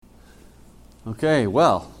Okay,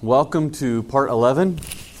 well, welcome to part 11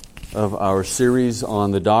 of our series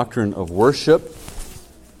on the doctrine of worship,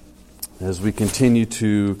 as we continue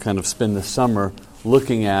to kind of spend the summer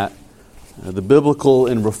looking at the biblical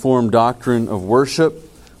and reformed doctrine of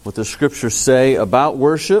worship, what the Scriptures say about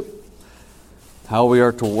worship, how we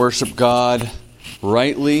are to worship God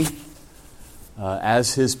rightly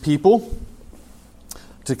as His people.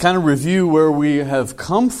 To kind of review where we have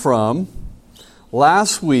come from,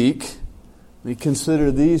 last week we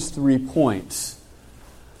considered these 3 points.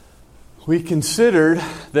 We considered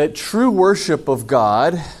that true worship of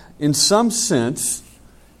God, in some sense,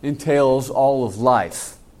 entails all of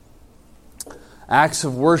life. Acts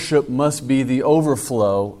of worship must be the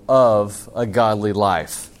overflow of a godly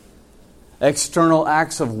life. External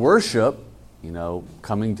acts of worship,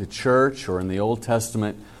 coming to church or in the Old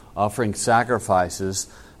Testament, offering sacrifices,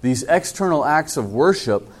 these external acts of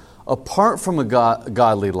worship, apart from a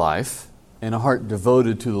godly life and a heart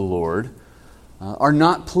devoted to the Lord, are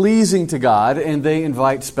not pleasing to God, and they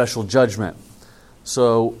invite special judgment.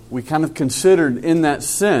 So we kind of considered in that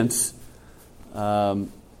sense that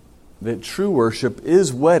true worship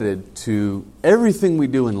is wedded to everything we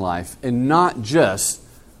do in life, and not just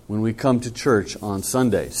when we come to church on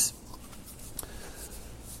Sundays.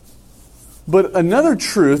 But another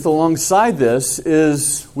truth alongside this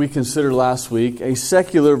is, we considered last week, a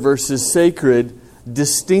secular versus sacred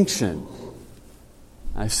distinction.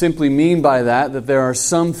 I simply mean by that there are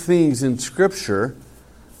some things in Scripture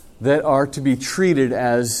that are to be treated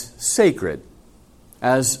as sacred,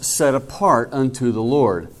 as set apart unto the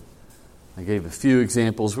Lord. I gave a few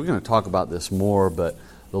examples. We're going to talk about this more, but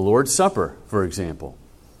the Lord's Supper, for example.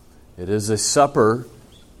 It is a supper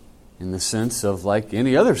in the sense of like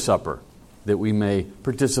any other supper that we may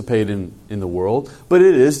participate in the world, but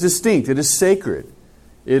it is distinct. It is sacred.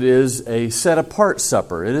 It is a set-apart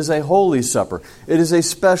supper. It is a holy supper. It is a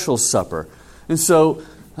special supper. And so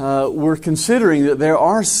we're considering that there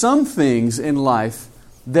are some things in life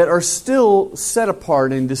that are still set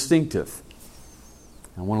apart and distinctive.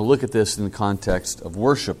 I want to look at this in the context of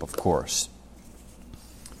worship, of course.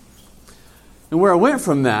 And where I went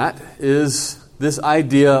from that is this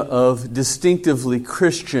idea of distinctively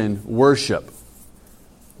Christian worship.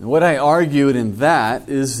 And what I argued in that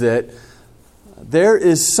is that there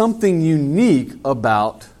is something unique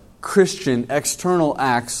about Christian external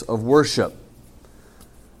acts of worship.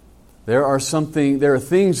 There are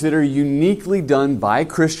things that are uniquely done by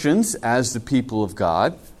Christians as the people of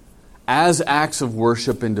God, as acts of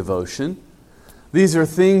worship and devotion. These are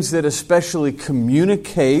things that especially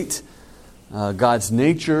communicate God's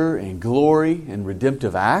nature and glory and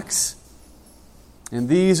redemptive acts. And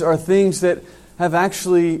these are things that have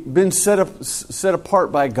actually been set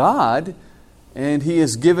apart by God, and He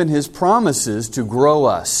has given His promises to grow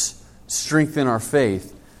us, strengthen our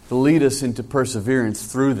faith, to lead us into perseverance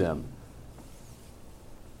through them.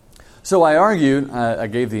 So I argued, I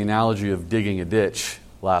gave the analogy of digging a ditch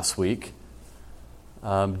last week.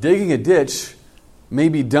 Digging a ditch may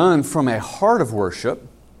be done from a heart of worship,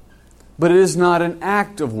 but it is not an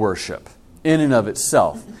act of worship in and of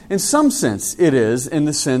itself. In some sense, it is, in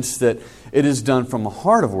the sense that it is done from a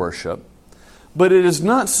heart of worship, but it is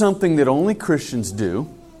not something that only Christians do.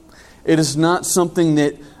 It is not something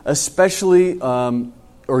that especially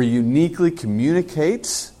or uniquely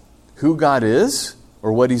communicates who God is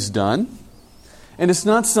or what He's done. And it's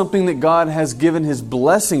not something that God has given His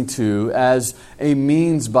blessing to as a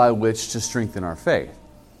means by which to strengthen our faith.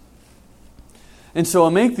 And so I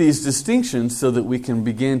make these distinctions so that we can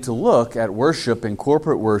begin to look at worship and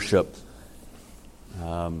corporate worship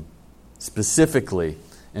specifically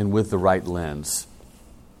and with the right lens.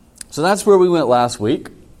 So that's where we went last week.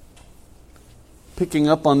 Picking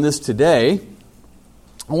up on this today,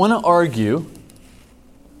 I want to argue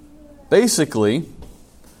basically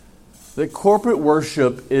that corporate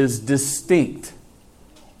worship is distinct.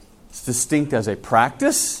 It's distinct as a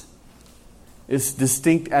practice. It's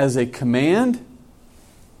distinct as a command.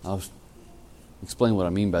 I'll explain what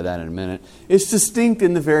I mean by that in a minute. It's distinct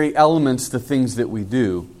in the very elements, the things that we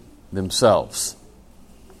do themselves.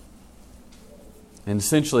 And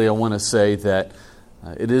essentially, I want to say that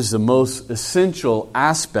it is the most essential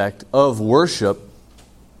aspect of worship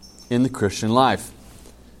in the Christian life.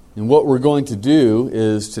 And what we're going to do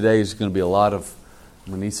is, today is going to be I'm going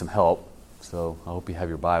to need some help. So I hope you have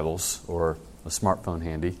your Bibles or a smartphone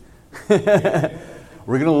handy.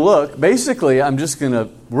 We're going to look, basically, we're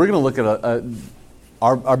going to look at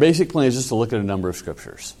our basic plan is just to look at a number of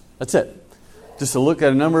Scriptures. That's it. Just to look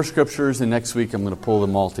at a number of Scriptures, and next week I'm going to pull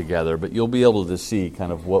them all together. But you'll be able to see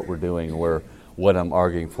kind of what we're doing, what I'm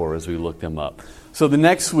arguing for as we look them up. So the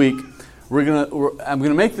next week, I'm going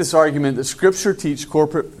to make this argument that Scripture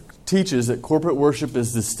teaches that corporate worship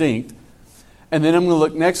is distinct, and then I'm going to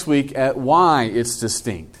look next week at why it's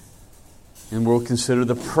distinct. And we'll consider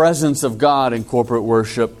the presence of God in corporate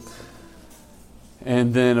worship,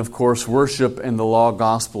 and then, of course, worship and the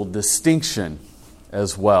law-gospel distinction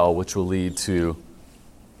as well, which will lead to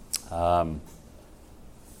a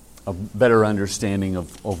better understanding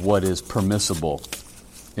of what is permissible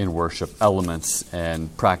in worship, elements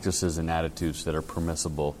and practices and attitudes that are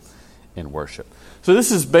permissible in worship. So this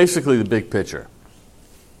is basically the big picture.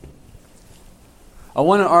 I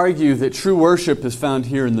want to argue that true worship is found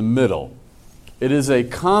here in the middle. It is a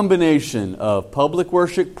combination of public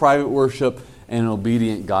worship, private worship, and an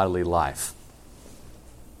obedient godly life.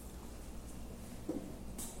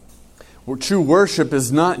 True worship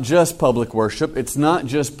is not just public worship. It's not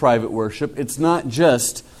just private worship. It's not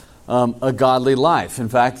just a godly life. In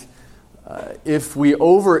fact, if we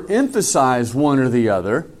overemphasize one or the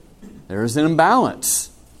other, there is an imbalance.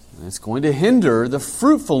 And it's going to hinder the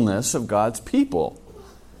fruitfulness of God's people.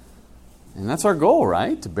 And that's our goal,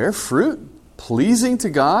 right? To bear fruit, pleasing to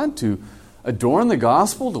God, to adorn the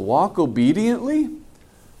gospel, to walk obediently.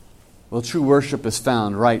 Well, true worship is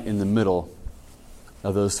found right in the middle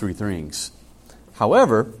of those three things.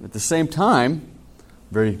 However, at the same time,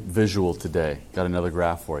 very visual today. Got another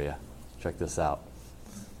graph for you. Check this out.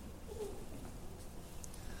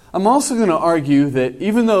 I'm also going to argue that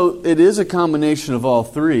even though it is a combination of all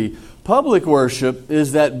three, public worship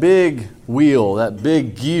is that big wheel, that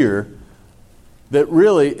big gear that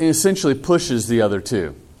really essentially pushes the other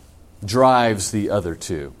two, drives the other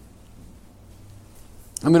two.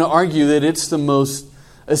 I'm going to argue that it's the most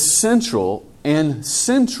essential and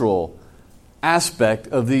central aspect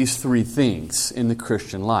of these three things in the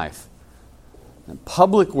Christian life. And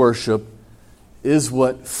public worship is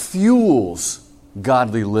what fuels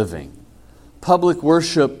godly living. Public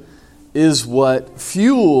worship is what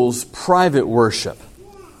fuels private worship.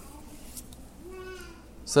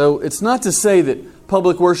 So it's not to say that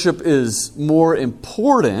public worship is more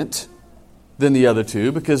important than the other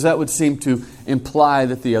two, because that would seem to imply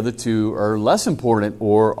that the other two are less important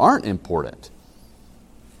or aren't important.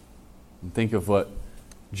 And think of what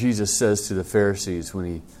Jesus says to the Pharisees when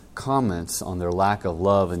He comments on their lack of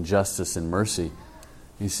love and justice and mercy.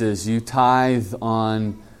 He says, you tithe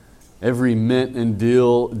on every mint and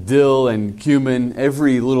dill and cumin,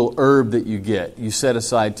 every little herb that you get. You set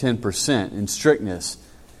aside 10% in strictness.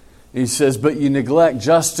 He says, but you neglect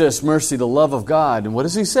justice, mercy, the love of God. And what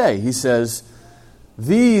does He say? He says,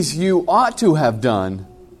 these you ought to have done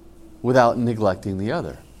without neglecting the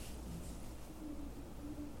other.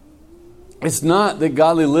 It's not that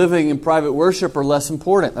godly living and private worship are less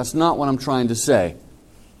important. That's not what I'm trying to say.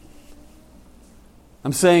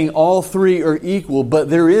 I'm saying all three are equal, but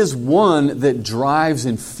there is one that drives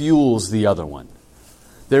and fuels the other one.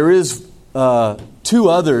 There is two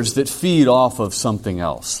others that feed off of something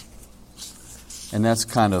else. And that's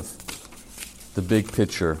kind of the big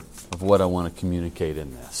picture of what I want to communicate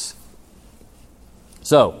in this.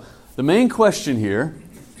 So, the main question here,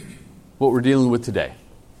 what we're dealing with today.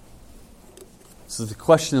 This is the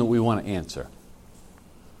question that we want to answer.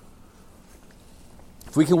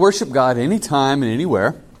 If we can worship God anytime and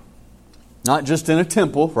anywhere, not just in a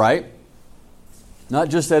temple, right? Not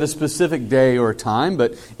just at a specific day or time,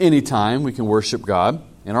 but anytime we can worship God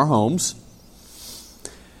in our homes.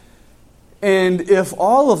 And if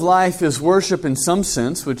all of life is worship in some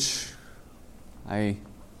sense, which I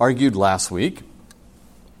argued last week,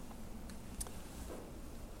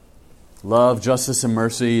 love, justice, and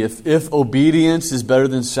mercy, if obedience is better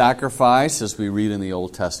than sacrifice, as we read in the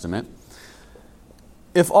Old Testament,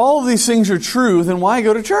 if all of these things are true, then why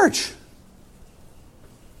go to church?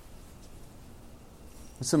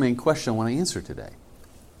 That's the main question I want to answer today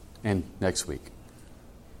and next week.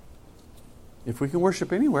 If we can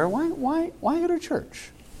worship anywhere, why go to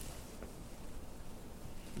church?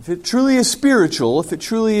 If it truly is spiritual, if it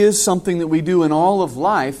truly is something that we do in all of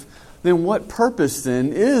life, then what purpose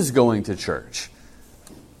then is going to church?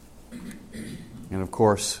 And of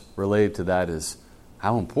course, related to that is,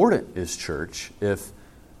 how important is church if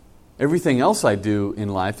everything else I do in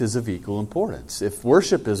life is of equal importance? If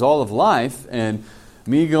worship is all of life and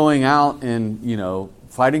me going out and,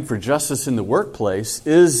 fighting for justice in the workplace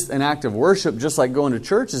is an act of worship, just like going to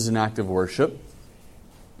church is an act of worship,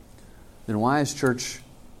 then why is church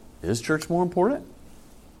more important?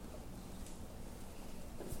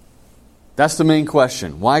 That's the main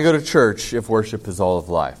question. Why go to church if worship is all of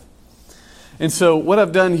life? And so what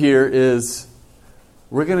I've done here is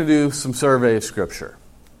we're going to do some survey of Scripture.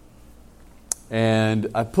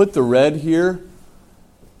 And I put the red here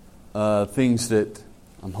things that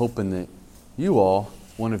I'm hoping that you all,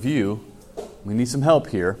 one of you, we need some help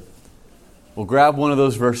here. We'll grab one of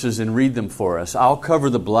those verses and read them for us. I'll cover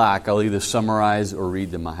the black. I'll either summarize or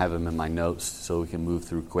read them. I have them in my notes so we can move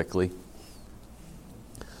through quickly.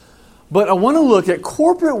 But I want to look at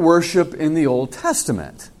corporate worship in the Old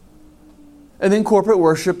Testament and then corporate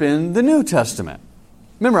worship in the New Testament.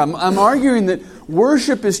 Remember, I'm arguing that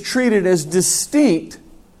worship is treated as distinct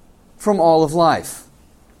from all of life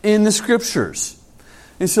in the Scriptures.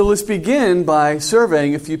 And so let's begin by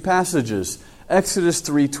surveying a few passages. Exodus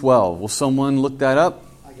 3:12. Will someone look that up?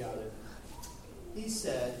 I got it. He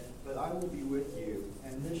said, "But I will be with you,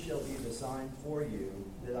 and this shall be the sign for you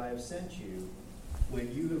that I have sent you when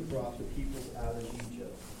you have brought the peoples out of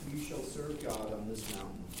Egypt. You shall serve God on this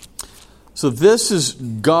mountain." So this is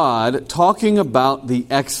God talking about the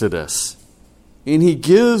Exodus. And He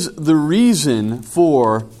gives the reason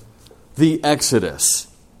for the Exodus.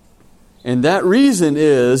 And that reason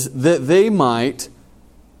is that they might...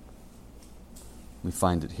 Let me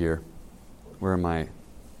find it here. Where am I?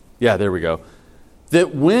 Yeah, there we go.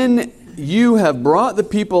 That when you have brought the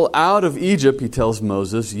people out of Egypt, He tells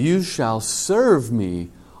Moses, you shall serve me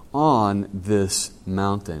on this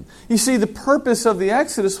mountain. You see, the purpose of the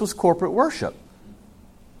Exodus was corporate worship.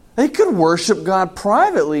 They could worship God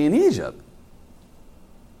privately in Egypt.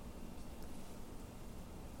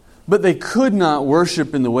 But they could not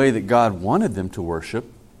worship in the way that God wanted them to worship.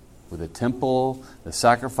 With the temple, the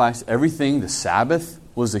sacrifice, everything, the Sabbath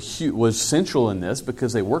was central in this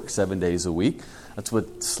because they work 7 days a week. That's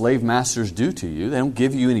what slave masters do to you. They don't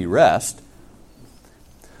give you any rest.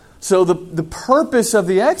 So the purpose of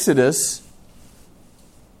the Exodus,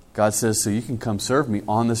 God says, so you can come serve me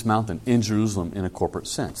on this mountain in Jerusalem in a corporate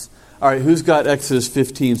sense. All right, who's got Exodus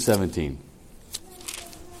 15:17?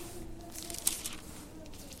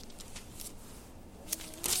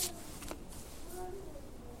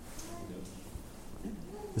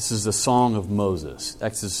 This is the Song of Moses,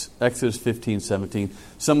 Exodus 15:17.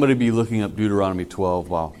 Somebody be looking up Deuteronomy 12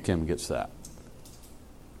 while Kim gets that.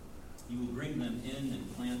 You will bring them in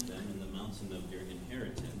and plant them in the mountain of your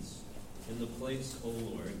inheritance, in the place, O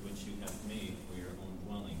Lord, which you have made for your own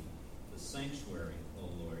dwelling, the sanctuary, O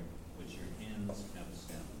Lord, which your hands have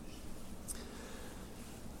established.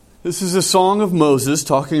 This is a Song of Moses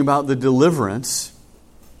talking about the deliverance.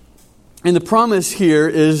 And the promise here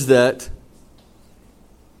is that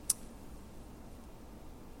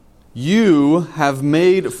you have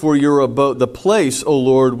made for your abode, the place, O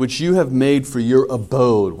Lord, which you have made for your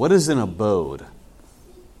abode. What is an abode?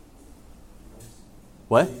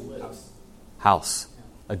 What? House.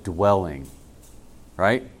 A dwelling.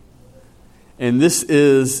 Right? And this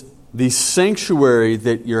is the sanctuary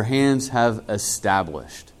that your hands have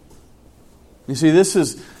established. You see, this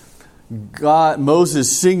is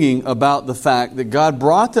Moses singing about the fact that God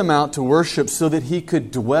brought them out to worship so that He could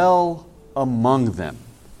dwell among them.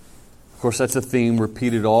 Of course, that's a theme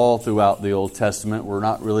repeated all throughout the Old Testament. We're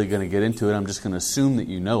not really going to get into it. I'm just going to assume that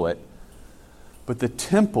you know it. But the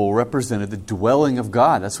temple represented the dwelling of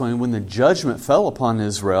God. That's when the judgment fell upon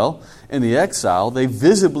Israel in the exile, they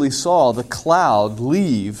visibly saw the cloud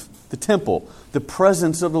leave the temple. The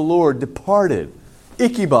presence of the Lord departed.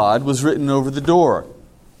 Ichabod was written over the door.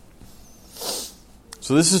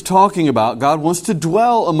 So this is talking about God wants to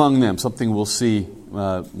dwell among them, something we'll see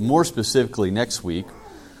more specifically next week.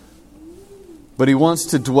 But He wants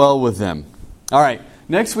to dwell with them. All right,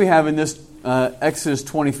 next we have in this Exodus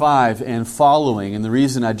 25 and following, and the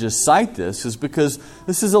reason I just cite this is because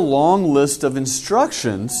this is a long list of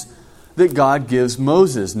instructions that God gives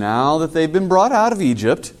Moses. Now that they've been brought out of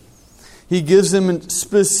Egypt, He gives them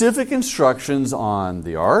specific instructions on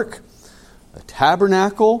the ark, the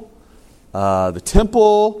tabernacle, the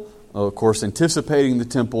temple, of course anticipating the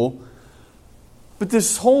temple, but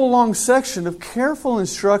this whole long section of careful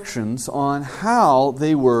instructions on how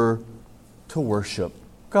they were to worship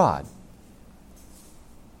God.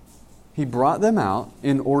 He brought them out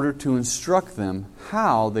in order to instruct them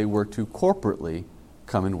how they were to corporately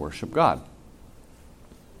come and worship God.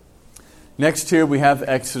 Next here we have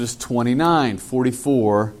Exodus 29,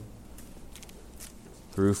 44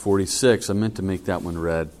 through 46. I meant to make that one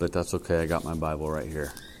red, but that's okay. I got my Bible right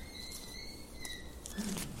here.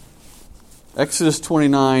 Exodus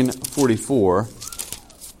 29, 44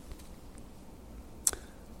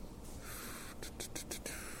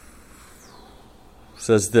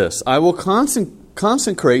 says this, I will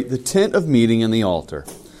consecrate the tent of meeting and the altar.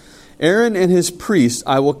 Aaron and his priests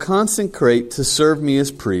I will consecrate to serve me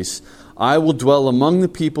as priests. I will dwell among the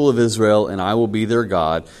people of Israel, and I will be their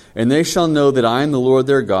God. And they shall know that I am the Lord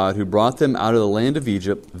their God, who brought them out of the land of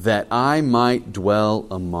Egypt, that I might dwell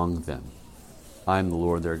among them. I am the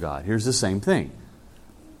Lord their God. Here's the same thing.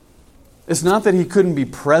 It's not that he couldn't be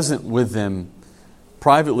present with them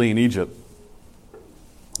privately in Egypt.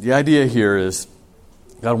 The idea here is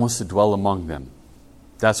God wants to dwell among them.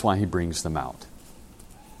 That's why he brings them out.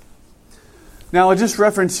 Now, I'll just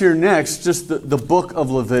reference here next just the book of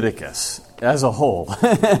Leviticus as a whole.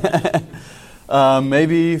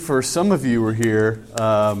 Maybe for some of you were here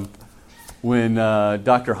when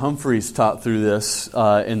Dr. Humphreys taught through this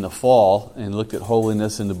in the fall and looked at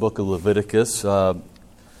holiness in the book of Leviticus.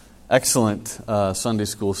 Excellent Sunday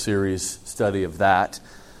school series study of that.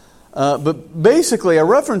 But basically, I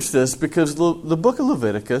reference this because the book of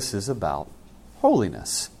Leviticus is about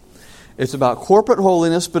holiness. It's about corporate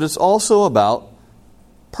holiness, but it's also about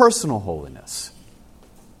personal holiness.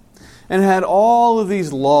 And it had all of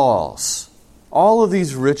these laws, all of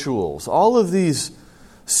these rituals, all of these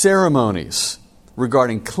ceremonies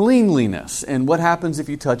regarding cleanliness and what happens if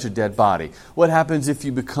you touch a dead body, what happens if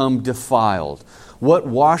you become defiled, what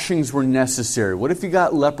washings were necessary, what if you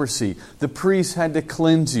got leprosy, the priest had to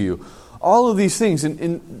cleanse you, all of these things.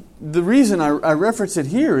 And the reason I reference it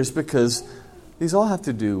here is because these all have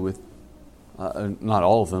to do with, not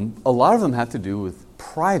all of them, a lot of them have to do with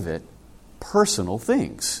private, personal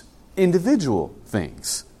things, individual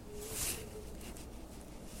things.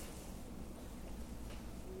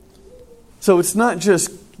 So it's not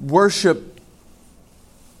just worship.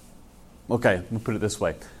 Okay, let me put it this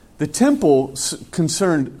way. The temple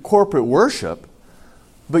concerned corporate worship,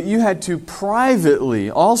 but you had to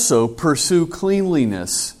privately also pursue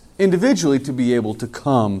cleanliness individually to be able to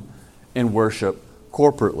come and worship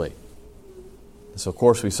corporately. So, of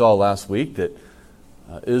course, we saw last week that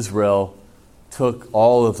Israel took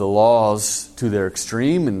all of the laws to their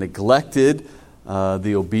extreme and neglected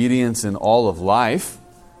the obedience in all of life,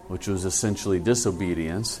 which was essentially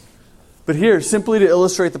disobedience. But here, simply to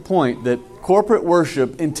illustrate the point that corporate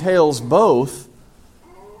worship entails both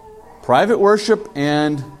private worship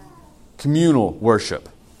and communal worship.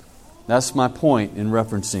 That's my point in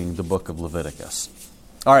referencing the book of Leviticus.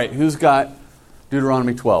 All right, who's got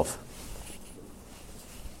Deuteronomy 12?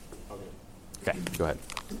 Okay, go ahead.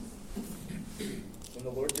 When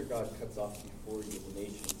the Lord your God cuts off before you the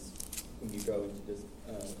nations whom you go into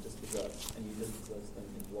dispossess, and you dispossess them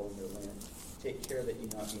and dwell in their land, take care that you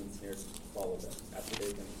not be ensnared to follow them after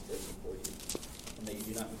they have been ensnared before you, and that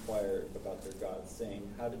you do not inquire about their gods, saying,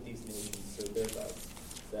 how did these nations serve their gods,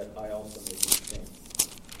 that I also may do the same?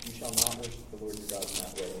 You shall not worship the Lord your God in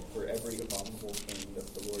that way, for every abominable thing that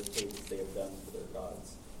the Lord hates they have done for their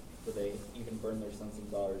gods. For they even burn their sons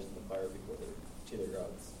and daughters in the fire to their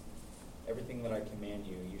gods. Everything that I command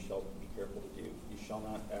you, you shall be careful to do. You shall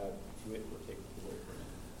not add to it or take away from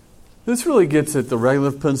it. This really gets at the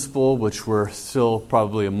regulative principle, which we're still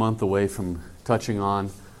probably a month away from touching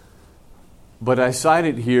on. But I cite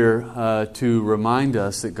it here to remind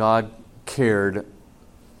us that God cared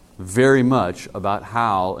very much about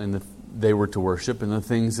how they were to worship and the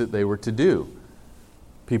things that they were to do.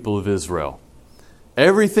 People of Israel.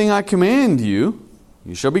 Everything I command you,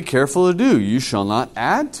 you shall be careful to do. You shall not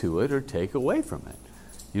add to it or take away from it.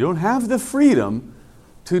 You don't have the freedom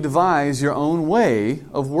to devise your own way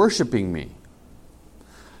of worshiping me.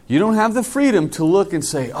 You don't have the freedom to look and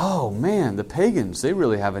say, oh man, the pagans, they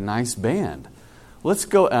really have a nice band. Let's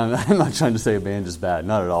go. I'm not trying to say a band is bad,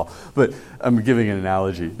 not at all. But I'm giving an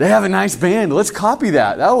analogy. They have a nice band. Let's copy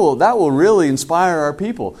that. That will really inspire our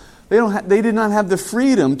people. They did not have the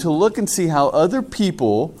freedom to look and see how other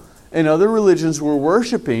people and other religions were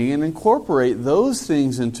worshiping and incorporate those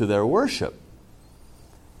things into their worship.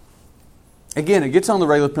 Again, it gets on the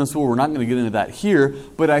regular principle. We're not going to get into that here,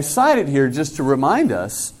 but I cite it here just to remind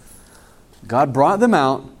us God brought them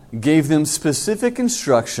out, gave them specific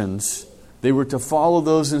instructions. They were to follow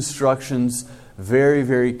those instructions very,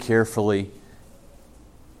 very carefully.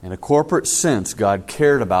 In a corporate sense, God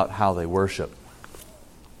cared about how they worship.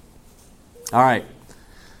 All right.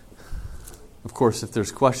 Of course, if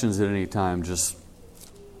there's questions at any time, just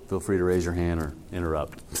feel free to raise your hand or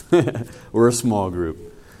interrupt. We're a small group.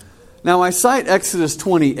 Now, I cite Exodus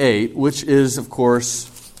 28, which is, of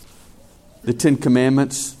course, the Ten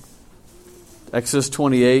Commandments. Exodus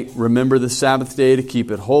 28, remember the Sabbath day to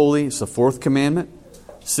keep it holy. It's the fourth commandment.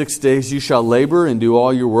 6 days you shall labor and do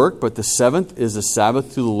all your work, but the seventh is a Sabbath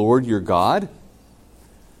to the Lord your God.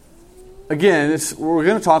 Again, we're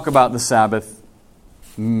going to talk about the Sabbath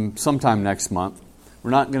sometime next month.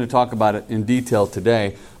 We're not going to talk about it in detail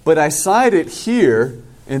today, but I cite it here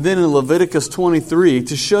and then in Leviticus 23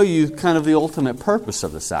 to show you kind of the ultimate purpose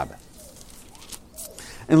of the Sabbath.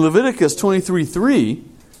 In Leviticus 23:3,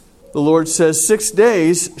 the Lord says, 6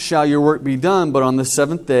 days shall your work be done, but on the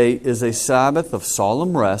seventh day is a Sabbath of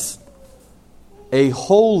solemn rest, a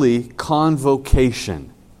holy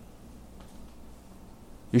convocation.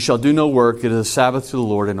 You shall do no work. It is a Sabbath to the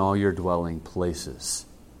Lord in all your dwelling places.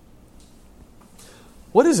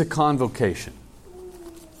 What is a convocation?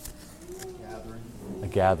 A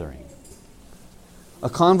gathering. A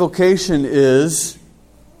convocation is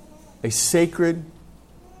a sacred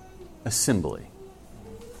assembly.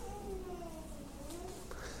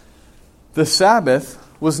 The Sabbath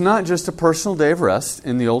was not just a personal day of rest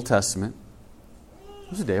in the Old Testament.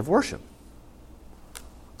 It was a day of worship.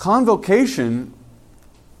 Convocation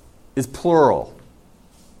is plural.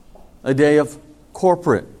 A day of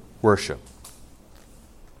corporate worship.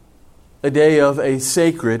 A day of a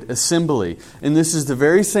sacred assembly. And this is the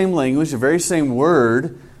very same language, the very same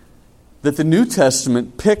word that the New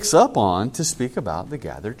Testament picks up on to speak about the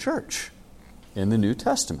gathered church in the New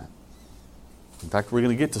Testament. In fact, we're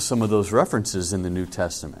going to get to some of those references in the New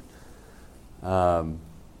Testament,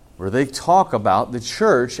 where they talk about the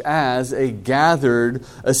church as a gathered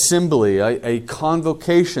assembly, a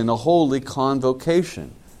convocation, a holy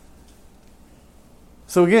convocation.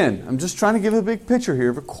 So again, I'm just trying to give a big picture here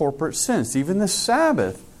of a corporate sense. Even the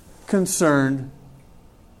Sabbath concerned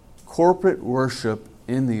corporate worship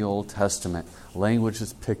in the Old Testament. Language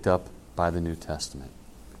is picked up by the New Testament.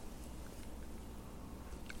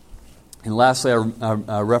 And lastly,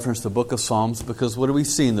 I referenced the book of Psalms because what do we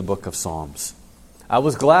see in the book of Psalms? I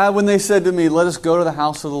was glad when they said to me, let us go to the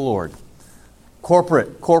house of the Lord.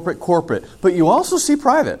 Corporate, corporate, corporate. But you also see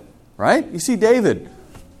private, right? You see David.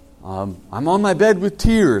 I'm on my bed with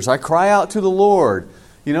tears. I cry out to the Lord.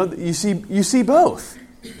 You know, you see both.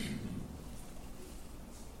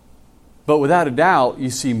 But without a doubt,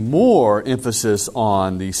 you see more emphasis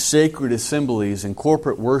on the sacred assemblies and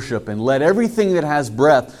corporate worship and let everything that has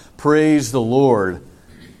breath praise the Lord.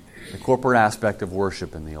 The corporate aspect of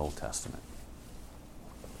worship in the Old Testament.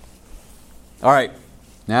 All right,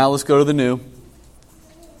 now let's go to the New.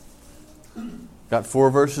 Got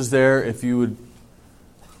 4 verses there. If you would,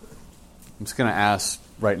 I'm just going to ask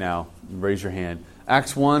right now, raise your hand.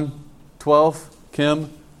 Acts 1:12,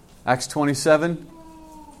 Kim. Acts 27.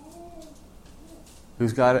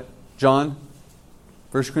 Who's got it? John.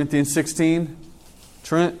 1 Corinthians 16.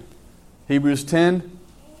 Trent. Hebrews 10.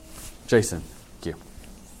 Jason. Thank you.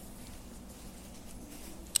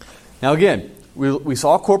 Now again, we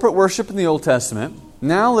saw corporate worship in the Old Testament.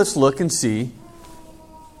 Now let's look and see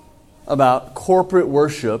about corporate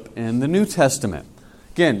worship in the New Testament.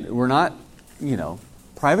 Again, we're not,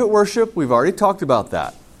 private worship, we've already talked about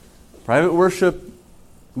that. Private worship,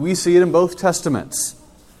 we see it in both Testaments.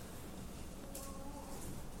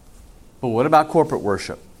 But what about corporate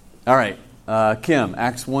worship? All right, Kim,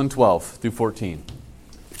 Acts 1:12 through 14.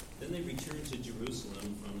 Then they returned to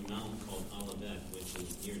Jerusalem from a mountain called Olivet, which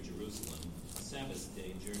is near Jerusalem, a Sabbath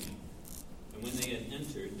day journey. And when they had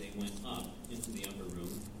entered, they went up into the upper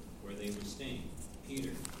room where they were staying.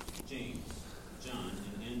 Peter, James, John,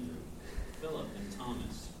 and Andrew, Philip and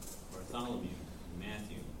Thomas, Bartholomew, and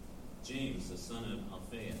Matthew, James the son of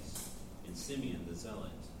Alphaeus, and Simeon the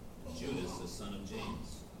Zealot, and Judas the son of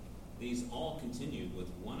James. These all continued with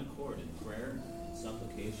one accord in prayer and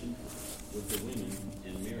supplication with the women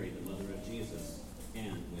and Mary, the mother of Jesus,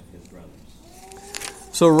 and with his brothers.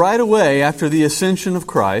 So right away after the ascension of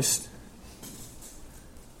Christ,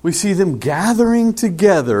 we see them gathering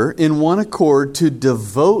together in one accord to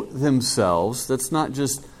devote themselves. That's not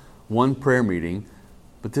just one prayer meeting,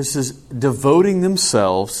 but this is devoting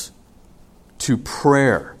themselves to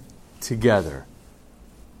prayer together.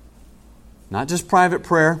 Not just private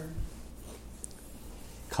prayer,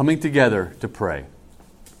 coming together to pray.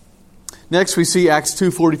 Next we see Acts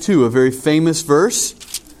 2:42, a very famous verse.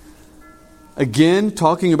 Again,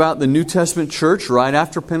 talking about the New Testament church right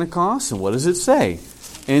after Pentecost. And what does it say?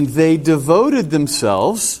 And they devoted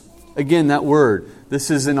themselves, again that word, this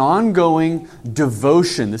is an ongoing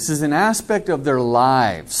devotion. This is an aspect of their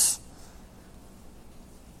lives.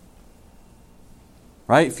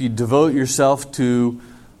 Right? If you devote yourself to,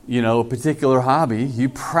 a particular hobby, you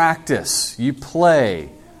practice, you play.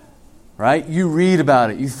 Right? You read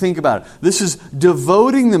about it. You think about it. This is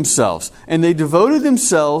devoting themselves. And they devoted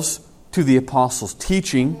themselves to the apostles'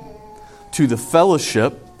 teaching, to the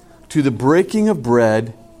fellowship, to the breaking of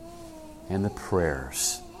bread, and the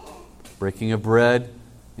prayers. Breaking of bread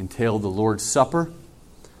entailed the Lord's Supper.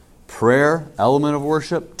 Prayer, element of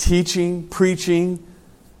worship. Teaching, preaching,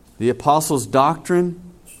 the apostles' doctrine.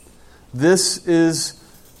 This is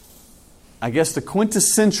I guess, the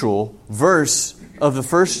quintessential verse of the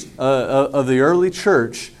first of the early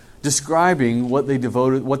church describing what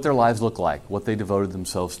their lives looked like, what they devoted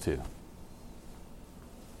themselves to.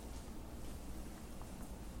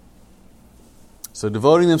 So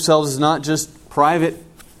devoting themselves is not just private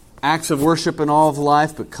acts of worship in all of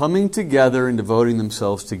life, but coming together and devoting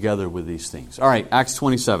themselves together with these things. All right, Acts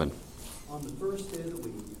 27. On the first day of the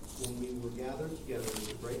week, when we were gathered together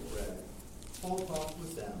to break bread, Paul talked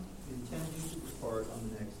with them, intending to depart on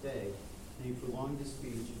the next day, and he prolonged his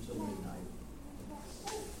speech until midnight.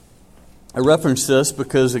 I reference this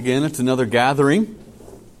because, again, it's another gathering.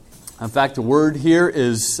 In fact, the word here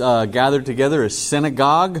is gathered together as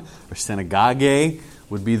synagogue, or synagogue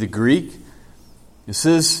would be the Greek. This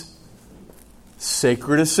is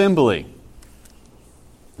sacred assembly.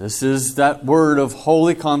 This is that word of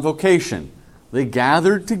holy convocation. They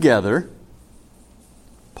gathered together.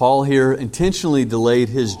 Paul here intentionally delayed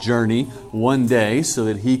his journey one day so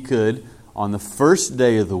that he could, on the first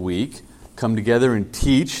day of the week, come together and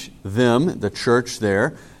teach them, the church there.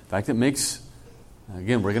 In fact, it makes,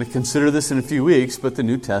 again, we're going to consider this in a few weeks, but the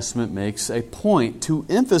New Testament makes a point to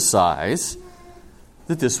emphasize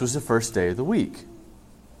that this was the first day of the week.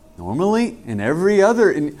 Normally,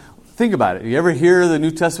 think about it. You ever hear the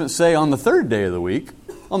New Testament say on the third day of the week,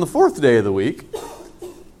 on the fourth day of the week,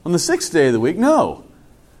 on the sixth day of the week? No.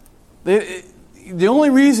 The only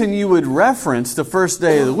reason you would reference the first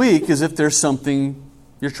day of the week is if there's something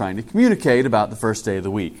you're trying to communicate about the first day of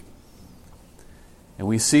the week. And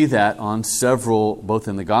we see that on several, both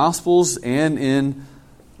in the Gospels and in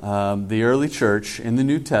the early church in the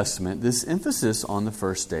New Testament, this emphasis on the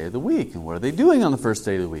first day of the week. And what are they doing on the first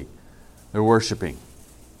day of the week? They're worshiping.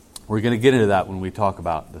 We're going to get into that when we talk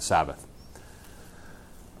about the Sabbath.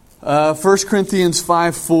 1 Corinthians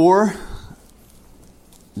 5:4.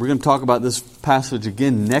 We're going to talk about this passage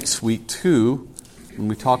again next week too, when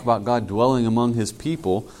we talk about God dwelling among His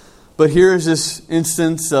people. But here's this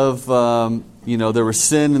instance of, there was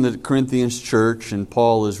sin in the Corinthians church, and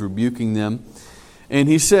Paul is rebuking them. And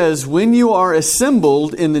he says, when you are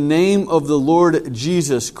assembled in the name of the Lord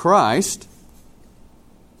Jesus Christ,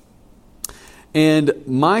 and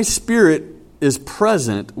my spirit is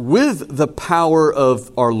present with the power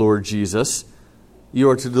of our Lord Jesus, you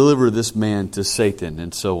are to deliver this man to Satan,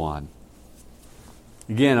 and so on.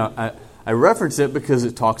 Again, I reference it because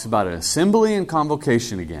it talks about an assembly and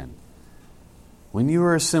convocation again. When you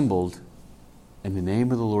are assembled in the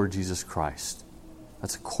name of the Lord Jesus Christ,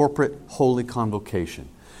 that's a corporate holy convocation.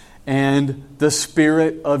 And the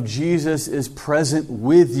Spirit of Jesus is present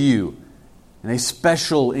with you in a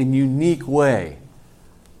special and unique way.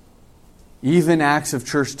 Even acts of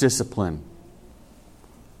church discipline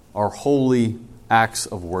are holy acts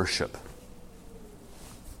of worship.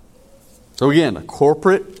 So again, a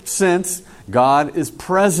corporate sense, God is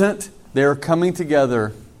present. They are coming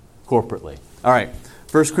together corporately. All right,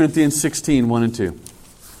 1 Corinthians 16, 1 and 2.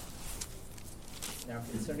 Now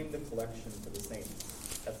concerning the collection for the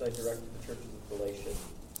saints, as I directed the churches of Galatia,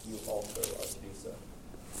 you also are to do so.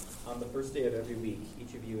 On the first day of every week,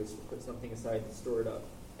 each of you is to put something aside to store it up,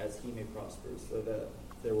 as he may prosper, so that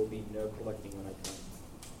there will be no collecting when I come.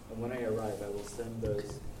 And when I arrive, I will send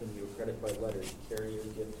those whom you credit by letter to carry your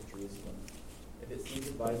gift to Jerusalem. If it seems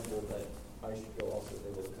advisable that I should go also,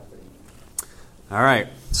 they will accompany me. All right,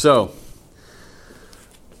 so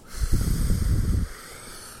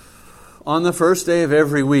on the first day of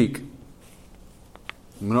every week,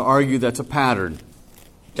 I'm going to argue that's a pattern.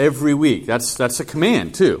 Every week, that's a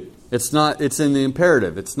command too. It's in the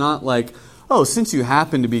imperative. It's not like, oh, since you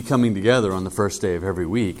happen to be coming together on the first day of every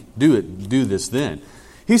week, do this then.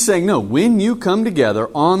 He's saying, no, when you come together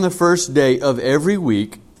on the first day of every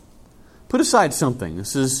week, put aside something.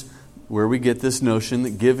 This is where we get this notion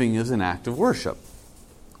that giving is an act of worship.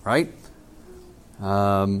 Right?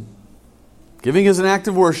 Giving is an act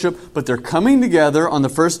of worship, but they're coming together on the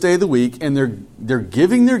first day of the week, and they're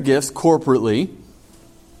giving their gifts corporately.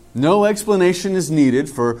 No explanation is needed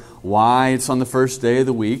for why it's on the first day of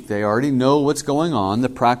the week. They already know what's going on. The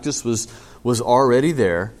practice was already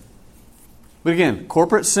there. But again,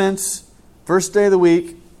 corporate sense, first day of the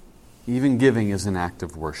week, even giving is an act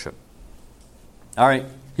of worship. All right,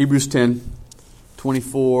 Hebrews 10,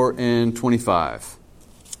 24 and 25.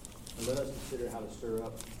 And let us consider how to stir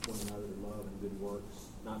up one another to love and good works,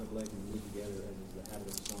 not neglecting to meet together as is the habit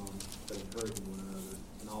of some, but encouraging one another,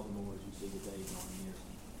 and all the more as you see the day drawing near.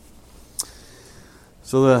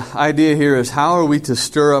 So the idea here is, how are we to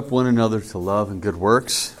stir up one another to love and good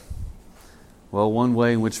works? Well, one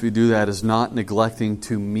way in which we do that is not neglecting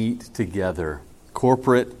to meet together.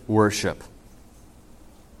 Corporate worship.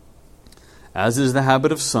 as is the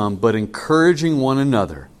habit of some, but encouraging one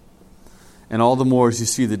another. And all the more as you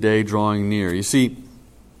see the day drawing near. You see,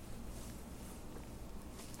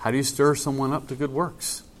 how do you stir someone up to good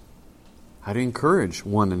works? How do you encourage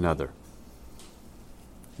one another?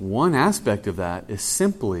 One aspect of that is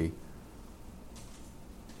simply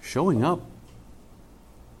showing up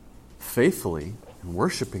faithfully and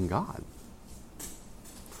worshiping God.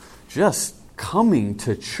 Just coming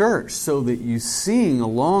to church so that you sing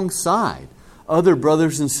alongside other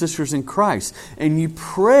brothers and sisters in Christ, and you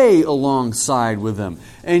pray alongside with them,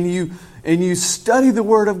 and you study the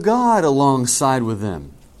Word of God alongside with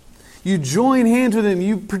them. You join hands with them.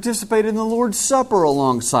 You participate in the Lord's Supper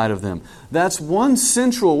alongside of them. That's one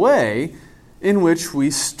central way in which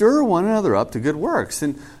we stir one another up to good works.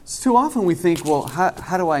 And too often we think, well,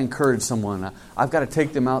 how do I encourage someone? I've got to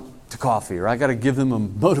take them out to coffee, or I've got to give them a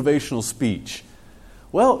motivational speech.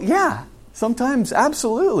 Well, yeah, sometimes,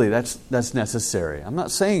 absolutely, that's necessary. I'm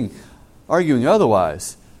not arguing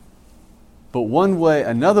otherwise. But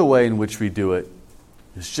another way in which we do it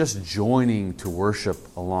is just joining to worship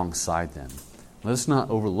alongside them. Let's not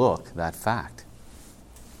overlook that fact.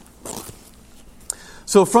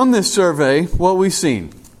 So from this survey, what we've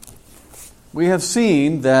seen? We have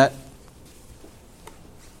seen that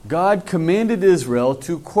God commanded Israel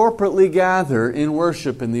to corporately gather in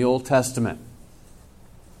worship in the Old Testament.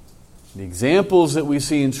 The examples that we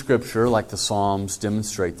see in Scripture, like the Psalms,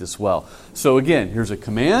 demonstrate this well. So again, here's a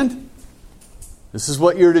command. This is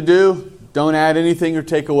what you're to do. Don't add anything or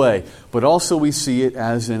take away. But also we see it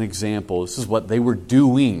as an example. This is what they were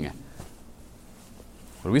doing.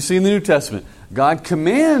 What do we see in the New Testament? God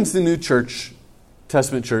commands the New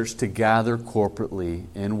Testament church to gather corporately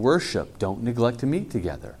in worship. Don't neglect to meet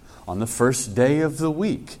together on the first day of the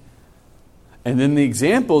week. And then the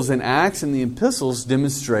examples in Acts and the epistles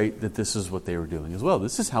demonstrate that this is what they were doing as well.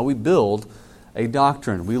 This is how we build a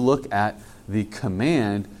doctrine. We look at the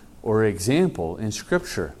command or example in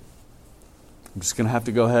Scripture. I'm just going to have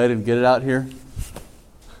to go ahead and get it out here.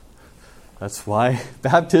 That's why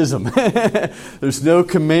baptism. There's no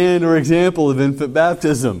command or example of infant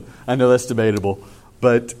baptism. I know that's debatable.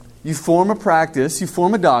 But you form a practice, you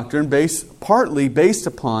form a doctrine partly based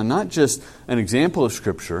upon not just an example of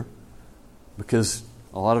Scripture, because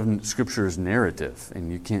a lot of Scripture is narrative,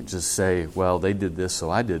 and you can't just say, well, they did this, so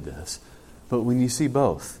I did this. But when you see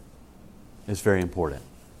both, it's very important.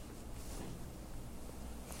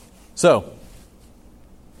 So,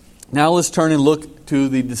 now let's turn and look to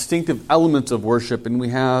the distinctive elements of worship, and we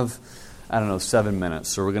have, 7 minutes,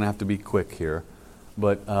 so we're going to have to be quick here.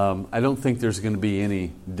 But I don't think there's going to be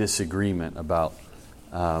any disagreement about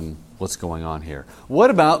what's going on here. What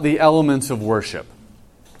about the elements of worship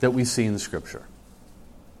that we see in the Scripture?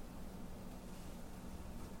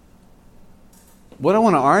 What I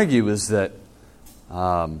want to argue is that,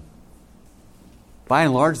 by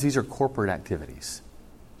and large, these are corporate activities,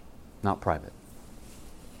 not private.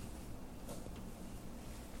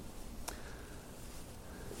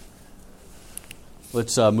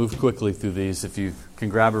 Let's move quickly through these. If you can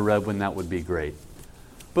grab a red one, that would be great.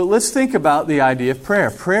 But let's think about the idea of prayer.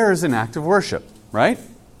 Prayer is an act of worship, right?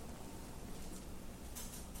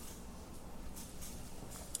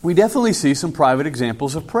 We definitely see some private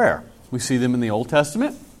examples of prayer. We see them in the Old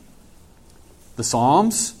Testament, the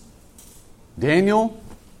Psalms, Daniel,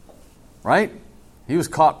 right? He was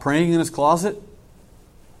caught praying in his closet.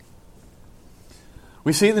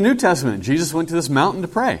 We see it in the New Testament. Jesus went to this mountain to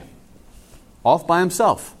pray, off by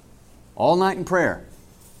himself, all night in prayer.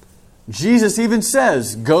 Jesus even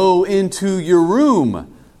says, go into your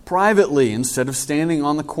room privately instead of standing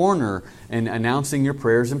on the corner and announcing your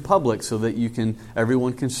prayers in public so that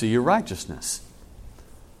everyone can see your righteousness.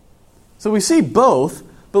 So we see both,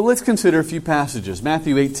 but let's consider a few passages.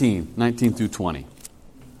 Matthew 18, 19 through 20.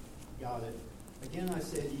 Got it. Again, I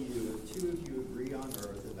say to you, if two of you agree on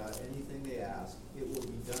earth about anything they ask, it will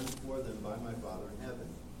be done for them by my Father in heaven.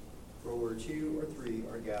 For where 2 or 3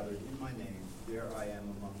 are gathered in my name, there I am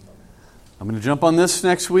among them. I'm going to jump on this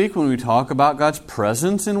next week when we talk about God's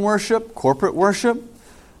presence in worship, corporate worship.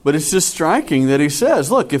 But it's just striking that he says,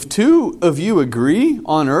 look, if 2 of you agree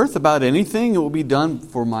on earth about anything, it will be done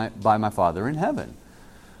by my Father in heaven.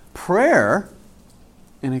 Prayer,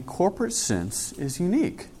 in a corporate sense, is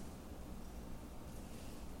unique.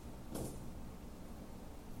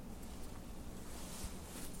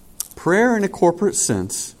 Prayer in a corporate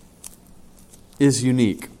sense is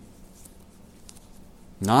unique.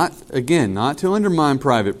 Not to undermine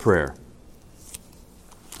private prayer.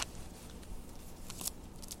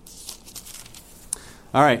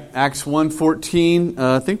 All right, Acts 1:14.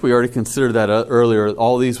 I think we already considered that earlier.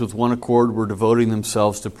 All these with one accord were devoting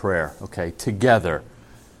themselves to prayer. Okay, together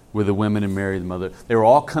with the women and Mary, the mother. They were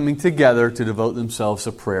all coming together to devote themselves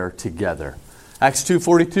to prayer together. Acts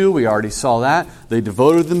 2:42, we already saw that. They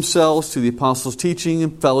devoted themselves to the apostles' teaching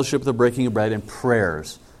and fellowship, the breaking of bread, and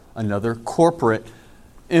prayers. Another corporate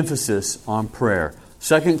emphasis on prayer.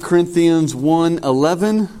 2 Corinthians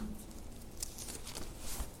 1:11.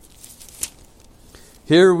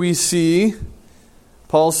 Here we see,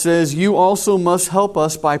 Paul says, you also must help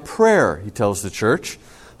us by prayer, he tells the church,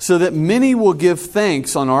 so that many will give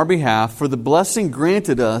thanks on our behalf for the blessing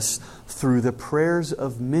granted us through the prayers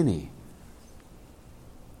of many.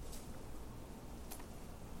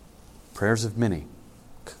 Prayers of many.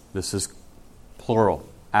 This is plural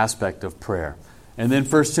aspect of prayer. And then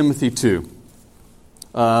 1 Timothy 2.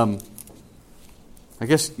 I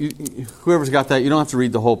guess whoever's got that, you don't have to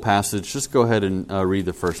read the whole passage. Just go ahead and read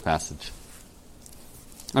the first passage.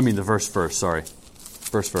 The first verse, sorry.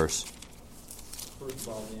 First verse. First of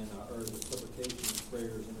all, then, I urge that supplications,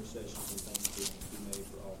 prayers, intercessions, and thanksgiving be made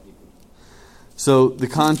for all people. So the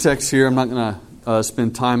context here, I'm not going to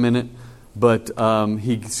spend time in it, but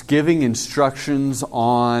he's giving instructions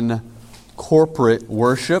on corporate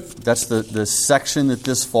worship. That's the section that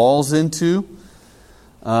this falls into.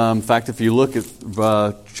 In fact, if you look at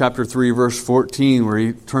chapter 3, verse 14, where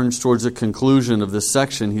he turns towards the conclusion of this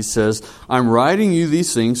section, he says, I'm writing you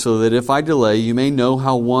these things so that if I delay, you may know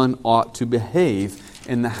how one ought to behave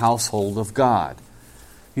in the household of God.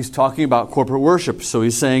 He's talking about corporate worship. So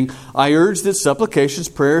he's saying, I urge that supplications,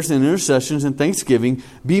 prayers, and intercessions and thanksgiving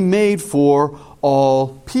be made for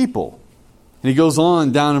all people. And he goes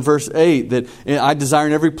on down in verse 8 that I desire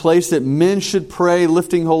in every place that men should pray,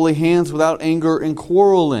 lifting holy hands without anger and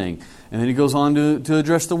quarreling. And then he goes on to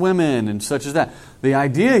address the women and such as that. The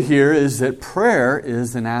idea here is that prayer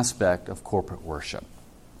is an aspect of corporate worship.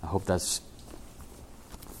 I hope that's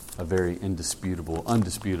a very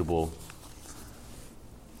undisputable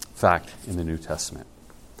fact in the New Testament.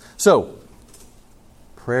 So,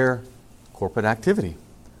 prayer, corporate activity.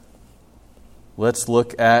 Let's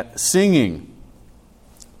look at singing.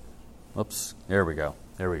 Oops, there we go.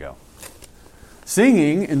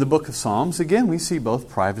 Singing in the book of Psalms, again, we see both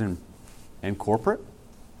private and corporate.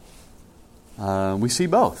 We see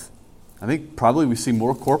both. I think probably we see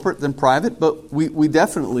more corporate than private, but we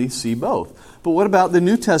definitely see both. But what about the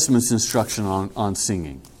New Testament's instruction on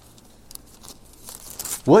singing?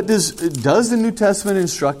 What does the New Testament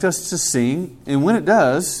instruct us to sing? And when it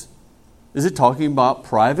does, is it talking about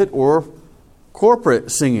private or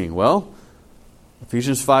corporate singing? Well,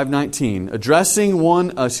 Ephesians 5:19,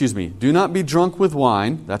 do not be drunk with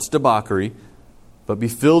wine, that's debauchery, but be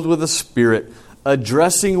filled with the Spirit,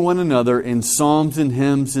 addressing one another in psalms and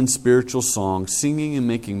hymns and spiritual songs, singing and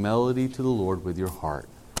making melody to the Lord with your heart.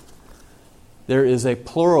 There is a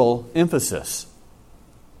plural emphasis.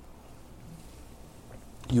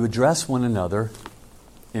 You address one another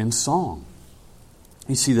in song.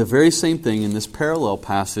 You see the very same thing in this parallel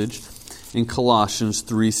passage in Colossians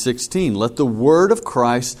 3:16. Let the word of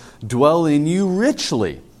Christ dwell in you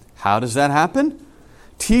richly. How does that happen?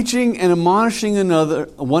 Teaching and admonishing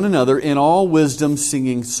one another in all wisdom,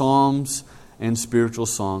 singing psalms and spiritual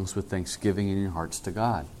songs with thanksgiving in your hearts to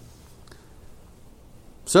God.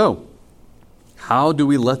 So, how do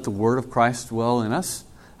we let the word of Christ dwell in us?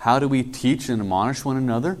 How do we teach and admonish one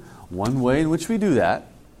another? One way in which we do that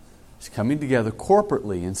is coming together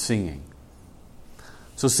corporately and singing.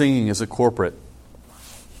 So singing is a corporate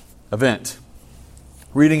event.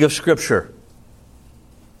 Reading of Scripture.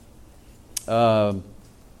 If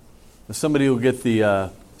somebody will get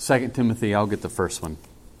the 2 Timothy, I'll get the first one.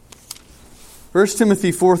 1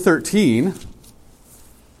 Timothy 4:13.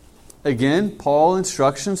 Again, Paul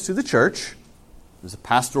instructions to the church. There's a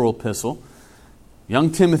pastoral epistle.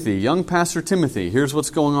 Young Timothy, young Pastor Timothy, here's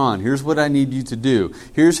what's going on. Here's what I need you to do.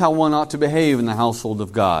 Here's how one ought to behave in the household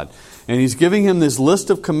of God. And he's giving him this list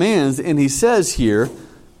of commands, and he says here,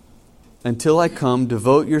 until I come,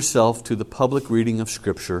 devote yourself to the public reading of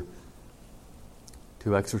Scripture,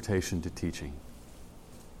 to exhortation, to teaching.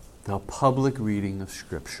 The public reading of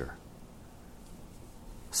Scripture.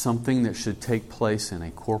 Something that should take place in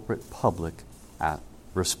a corporate public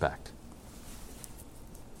respect.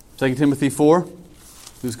 2 Timothy 4.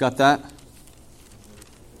 Who's got that? Go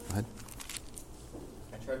ahead.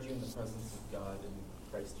 I charge you in the presence of God and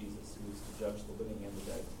Christ Jesus, who is to judge the living and the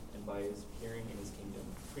dead, and by his appearing in his kingdom,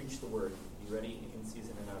 preach the word, be ready in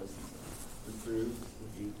season and out of season, reprove,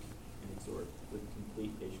 rebuke, and exhort with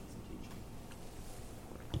complete patience and teaching.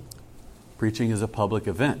 Preaching is a public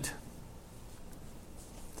event.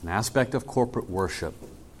 an aspect of corporate worship.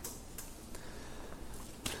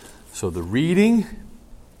 So the reading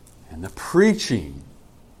and the preaching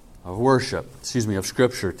of worship, of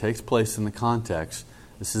Scripture, takes place in the context.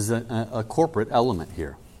 This is a corporate element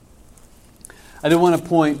here. I do want to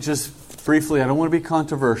point just briefly, I don't want to be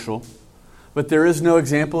controversial, but there is no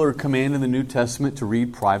example or command in the New Testament to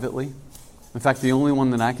read privately. In fact, the only one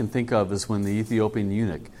that I can think of is when the Ethiopian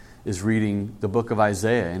eunuch is reading the book of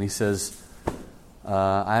Isaiah, and he says,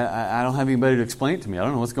 I don't have anybody to explain it to me. I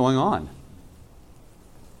don't know what's going on.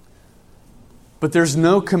 But there's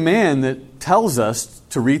no command that tells us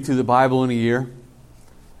to read through the Bible in a year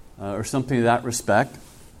or something to that respect.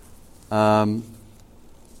 I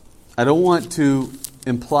don't want to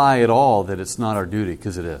imply at all that it's not our duty,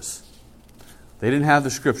 because it is. They didn't have the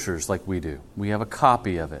Scriptures like we do. We have a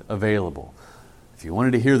copy of it available. If you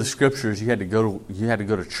wanted to hear the Scriptures, you had to go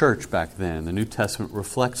to church back then. The New Testament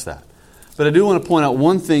reflects that. But I do want to point out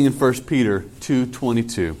one thing in 1 Peter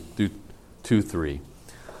 2:22 through 2:3.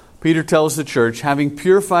 Peter tells the church, having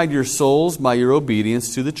purified your souls by your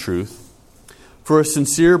obedience to the truth, for a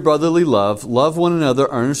sincere brotherly love, love one another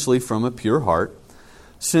earnestly from a pure heart,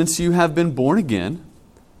 since you have been born again,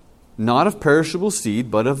 not of perishable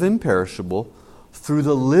seed, but of imperishable, through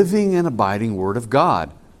the living and abiding Word of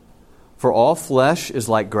God. For all flesh is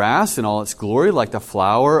like grass, and all its glory like the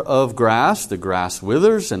flower of grass. The grass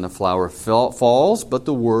withers, and the flower falls, but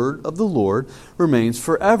the word of the Lord remains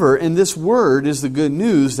forever. And this word is the good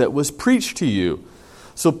news that was preached to you.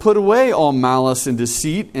 So put away all malice and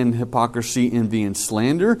deceit and hypocrisy, envy and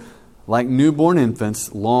slander. Like newborn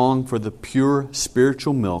infants, long for the pure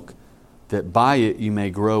spiritual milk, that by it you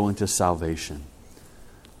may grow into salvation.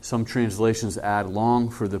 Some translations add, long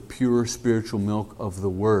for the pure spiritual milk of the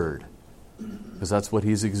Word, because that's what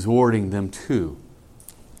he's exhorting them to.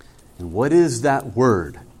 And what is that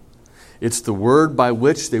Word? It's the Word by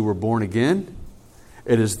which they were born again.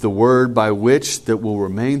 It is the Word by which that will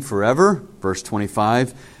remain forever, verse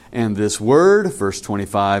 25. And this Word, verse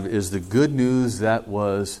 25, is the good news that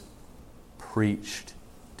was preached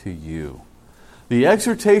to you. The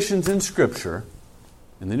exhortations in Scripture,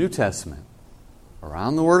 in the New Testament,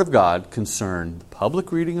 around the Word of God, concern the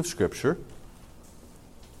public reading of Scripture,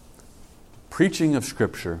 preaching of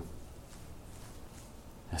Scripture,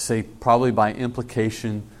 I say probably by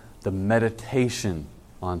implication, the meditation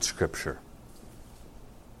on Scripture.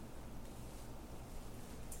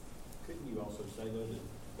 Couldn't you also say, though, that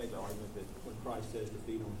make the argument that when Christ says to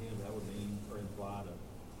feed on Him, that would mean or imply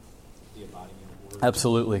the abiding in the Word?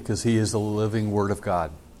 Absolutely, because He is the living Word of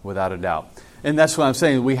God, without a doubt. And that's what I'm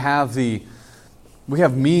saying. We have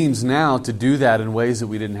means now to do that in ways that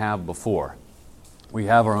we didn't have before. We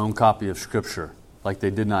have our own copy of Scripture, like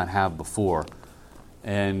they did not have before.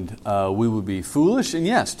 And we would be foolish and,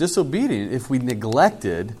 yes, disobedient if we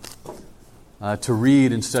neglected to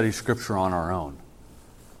read and study Scripture on our own.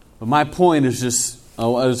 But my point is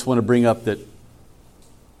I just want to bring up that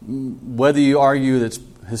whether you argue that it's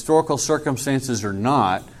historical circumstances or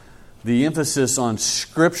not, the emphasis on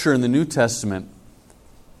Scripture in the New Testament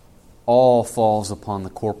all falls upon the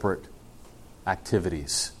corporate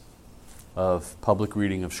activities of public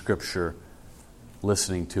reading of Scripture,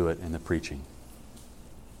 listening to it, and the preaching.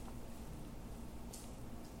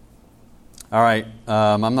 All right,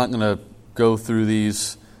 I'm not going to go through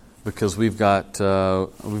these because we've got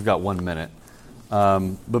 1 minute.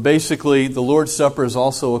 But basically, the Lord's Supper is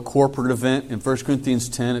also a corporate event. In 1 Corinthians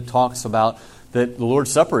 10, it talks about that the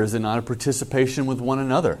Lord's Supper is not a participation with one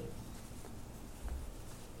another.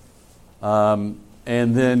 And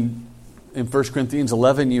then in 1 Corinthians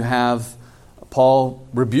 11, you have Paul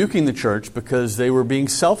rebuking the church because they were being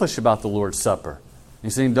selfish about the Lord's Supper.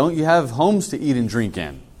 He's saying, don't you have homes to eat and drink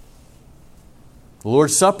in? The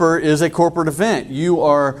Lord's Supper is a corporate event. You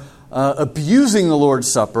are abusing the Lord's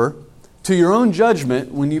Supper to your own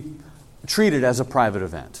judgment when you treat it as a private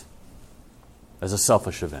event, as a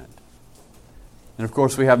selfish event. And of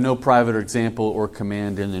course, we have no private example or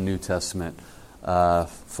command in the New Testament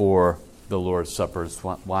for the Lord's Supper. It's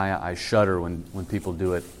why I shudder when people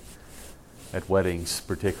do it at weddings,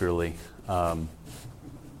 particularly. I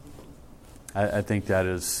think that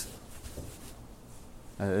is,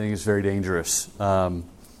 I think it's very dangerous.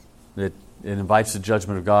 It invites the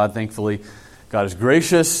judgment of God. Thankfully, God is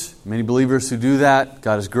gracious. Many believers who do that,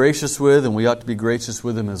 God is gracious with, and we ought to be gracious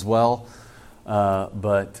with Him as well.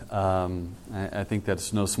 But I think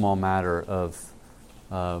that's no small matter of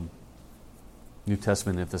New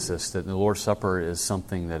Testament emphasis, that the Lord's Supper is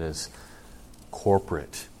something that is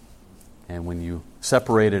corporate. And when you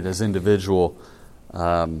separate it as individual,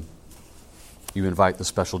 you invite the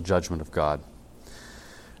special judgment of God.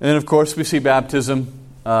 And then, of course, we see baptism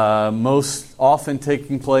most often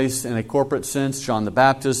taking place in a corporate sense. John the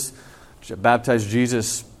Baptist baptized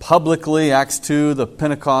Jesus publicly. Acts 2, the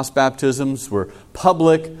Pentecost baptisms were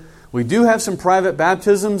public. We do have some private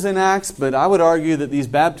baptisms in Acts, but I would argue that these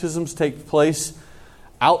baptisms take place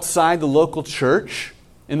outside the local church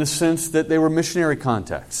in the sense that they were missionary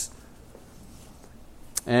contexts.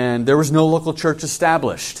 And there was no local church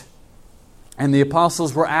established. And the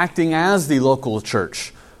apostles were acting as the local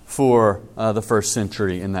church for the first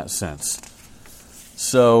century in that sense.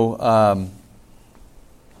 So,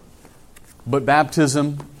 but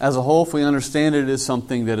baptism as a whole, if we understand it, is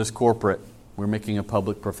something that is corporate. We're making a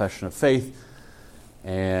public profession of faith,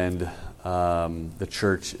 and the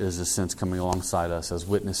church is, in a sense, coming alongside us as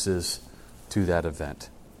witnesses to that event.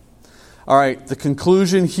 All right, the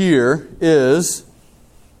conclusion here is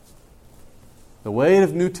the weight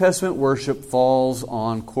of New Testament worship falls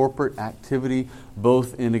on corporate activity,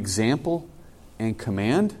 both in example and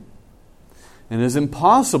command. And it is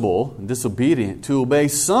impossible and disobedient to obey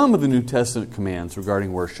some of the New Testament commands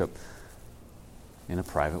regarding worship in a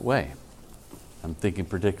private way. I'm thinking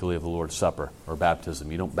particularly of the Lord's Supper or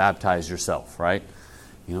baptism. You don't baptize yourself, right?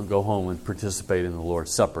 You don't go home and participate in the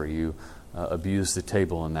Lord's Supper. You abuse the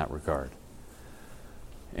table in that regard.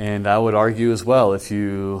 And I would argue as well, if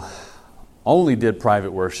you only did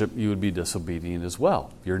private worship, you would be disobedient as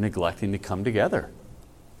well. You're neglecting to come together.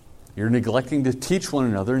 You're neglecting to teach one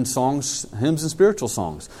another in songs, hymns, and spiritual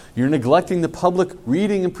songs. You're neglecting the public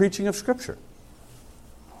reading and preaching of Scripture.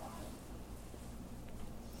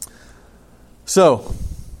 So,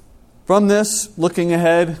 from this, looking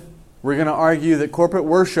ahead, we're going to argue that corporate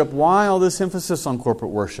worship, why all this emphasis on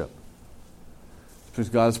corporate worship? Because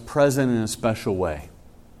God is present in a special way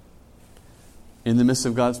in the midst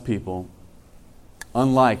of God's people,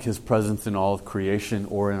 unlike His presence in all of creation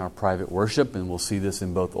or in our private worship. And we'll see this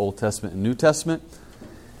in both Old Testament and New Testament.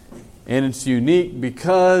 And it's unique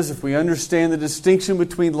because if we understand the distinction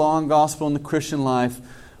between law and gospel in the Christian life,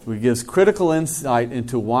 it gives critical insight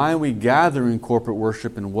into why we gather in corporate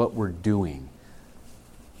worship and what we're doing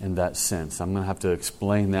in that sense. I'm going to have to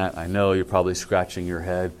explain that. I know you're probably scratching your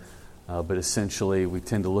head, but essentially we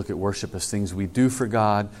tend to look at worship as things we do for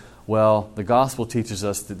God. Well, the gospel teaches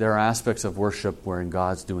us that there are aspects of worship wherein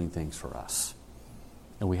God's doing things for us.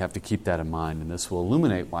 And we have to keep that in mind, and this will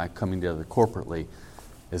illuminate why coming together corporately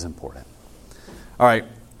is important. All right.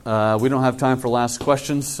 We don't have time for last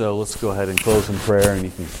questions, so let's go ahead and close in prayer, and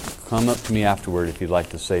you can come up to me afterward if you'd like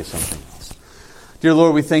to say something else. Dear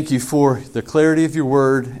Lord, we thank you for the clarity of your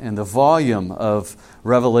word and the volume of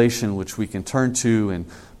revelation which we can turn to and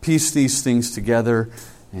piece these things together,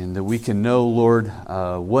 and that we can know, Lord,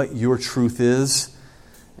 what your truth is,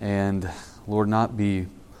 and, Lord, not be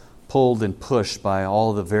pulled and pushed by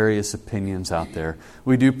all the various opinions out there.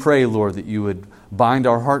 We do pray, Lord, that you would bind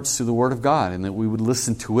our hearts to the Word of God and that we would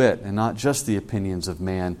listen to it and not just the opinions of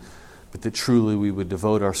man, but that truly we would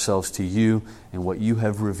devote ourselves to you and what you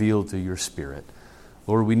have revealed through your Spirit.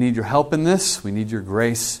 Lord, we need your help in this. We need your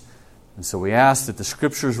grace. And so we ask that the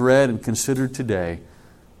Scriptures read and considered today,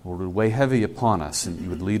 Lord, would weigh heavy upon us and you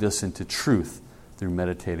would lead us into truth through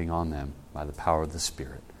meditating on them by the power of the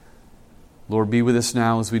Spirit. Lord, be with us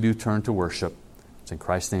now as we do turn to worship. It's in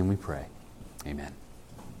Christ's name we pray. Amen.